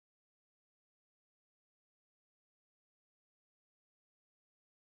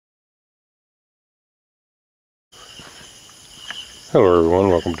Hello everyone,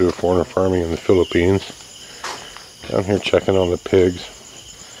 welcome to Foreigner Farming in the Philippines. Down here checking on the pigs.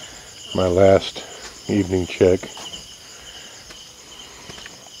 My last evening check.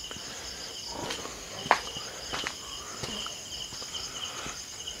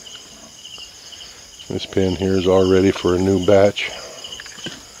 This pen here is all ready for a new batch.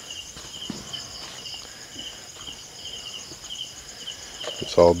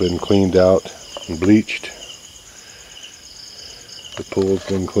 It's all been cleaned out and bleached. The pool's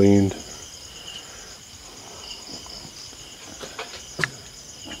been cleaned.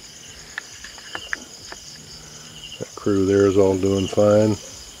 That crew there is all doing fine.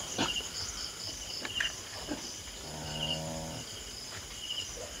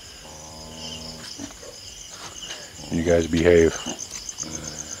 You guys behave.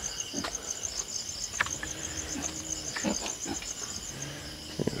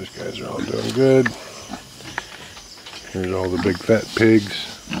 Yeah, these guys are all doing good. Here's all the big fat pigs.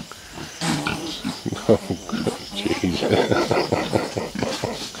 Oh, jeez.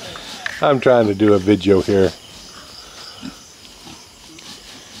 I'm trying to do a video here.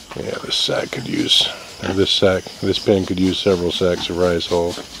 Yeah, this sack could use, or this pen could use several sacks of rice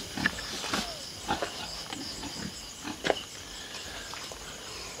hull.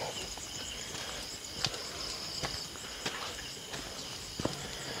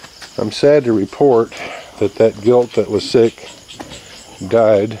 I'm sad to report that gilt that was sick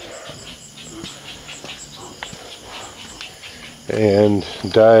died, and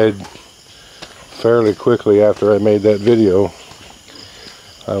died fairly quickly after I made that video.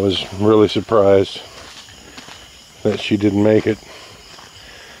 I was really surprised that she didn't make it.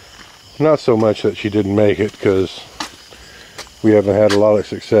 Not so much that she didn't make it, because we haven't had a lot of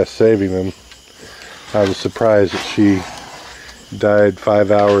success saving them. I was surprised that she died 5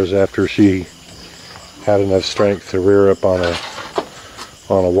 hours after she had enough strength to rear up on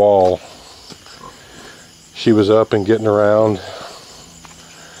a wall. She was up and getting around,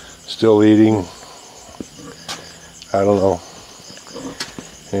 still eating. I don't know.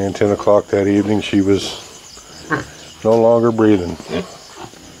 And 10 o'clock that evening, she was no longer breathing.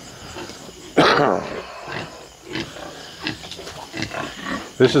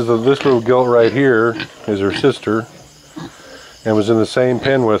 This little gilt right here is her sister, and was in the same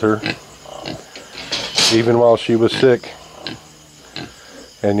pen with her even while she was sick,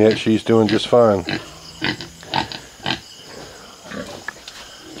 and yet she's doing just fine.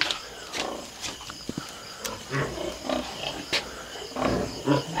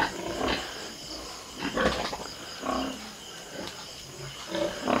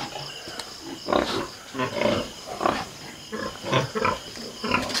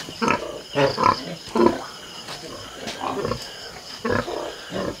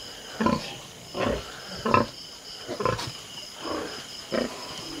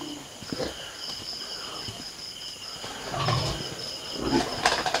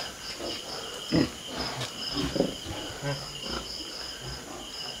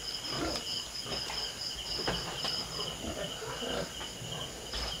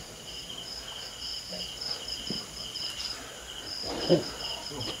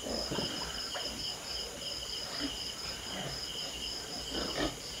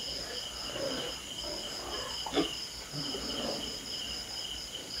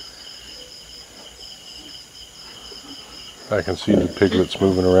 I can see the piglets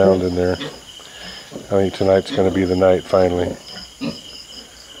moving around in there. I think tonight's going to be the night finally.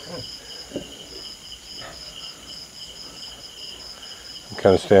 I'm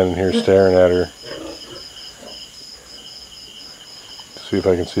kind of standing here staring at her to see if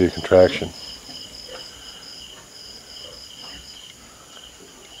I can see a contraction.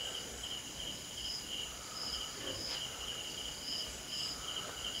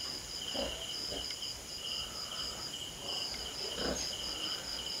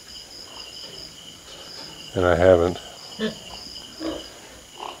 And I haven't.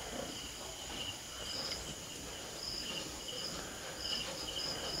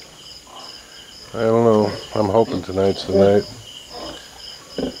 I don't know. I'm hoping tonight's the night.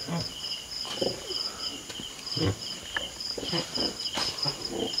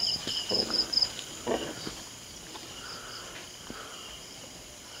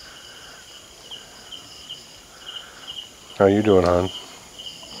 How you doing, hon?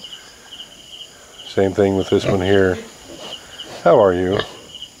 Same thing with this one here. How are you?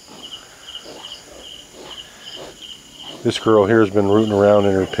 This girl here has been rooting around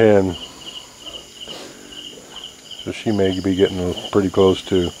in her pen, so she may be getting pretty close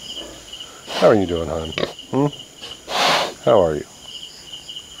too. How are you doing, hon? How are you?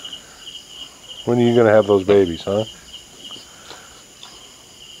 When are you going to have those babies, huh?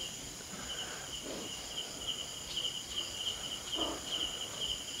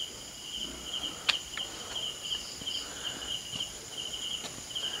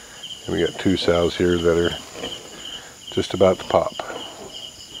 We got 2 sows here that are just about to pop.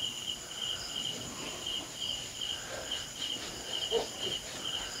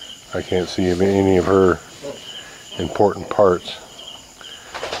 I can't see any of her important parts,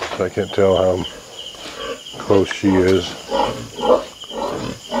 so I can't tell how close she is.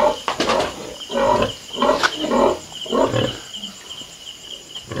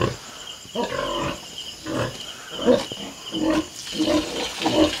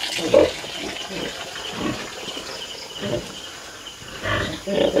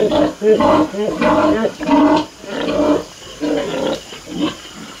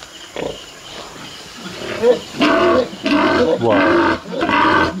 Wow.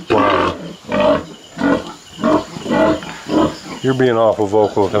 Wow. You're being awful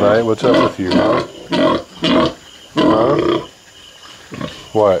vocal tonight. What's up with you, huh? Huh?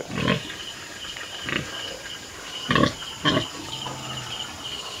 What?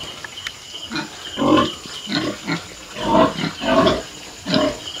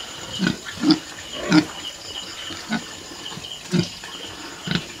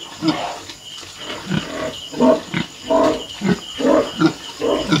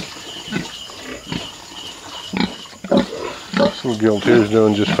 Some gilt here's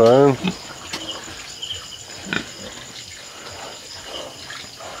doing just fine.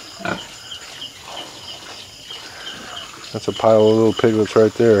 That's a pile of little piglets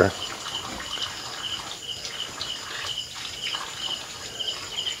right there.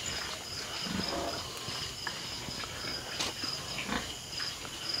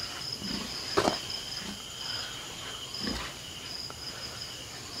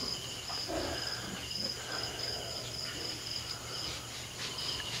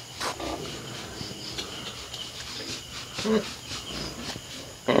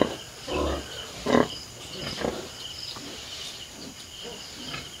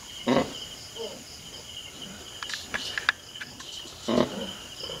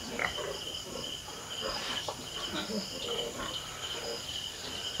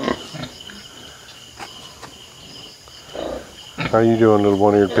 How you doing, little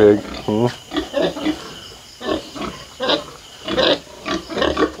one-eared pig? Hmm?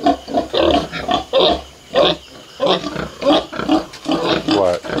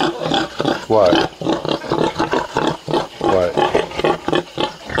 What? What? What?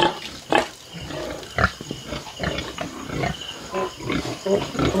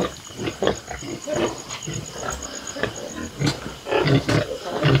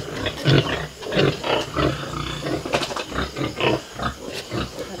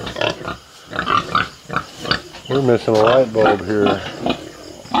 We're missing a light bulb here.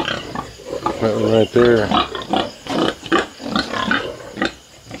 That one right there.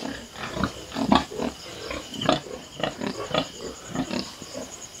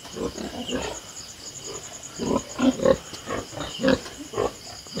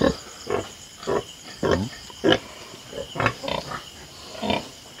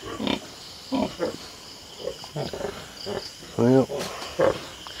 Well,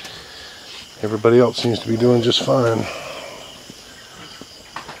 everybody else seems to be doing just fine.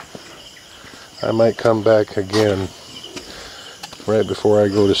 I might come back again right before I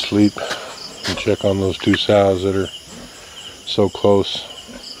go to sleep and check on those 2 sows that are so close.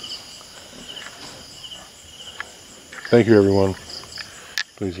 Thank you, everyone.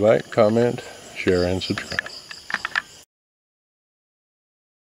 Please like, comment, share, and subscribe.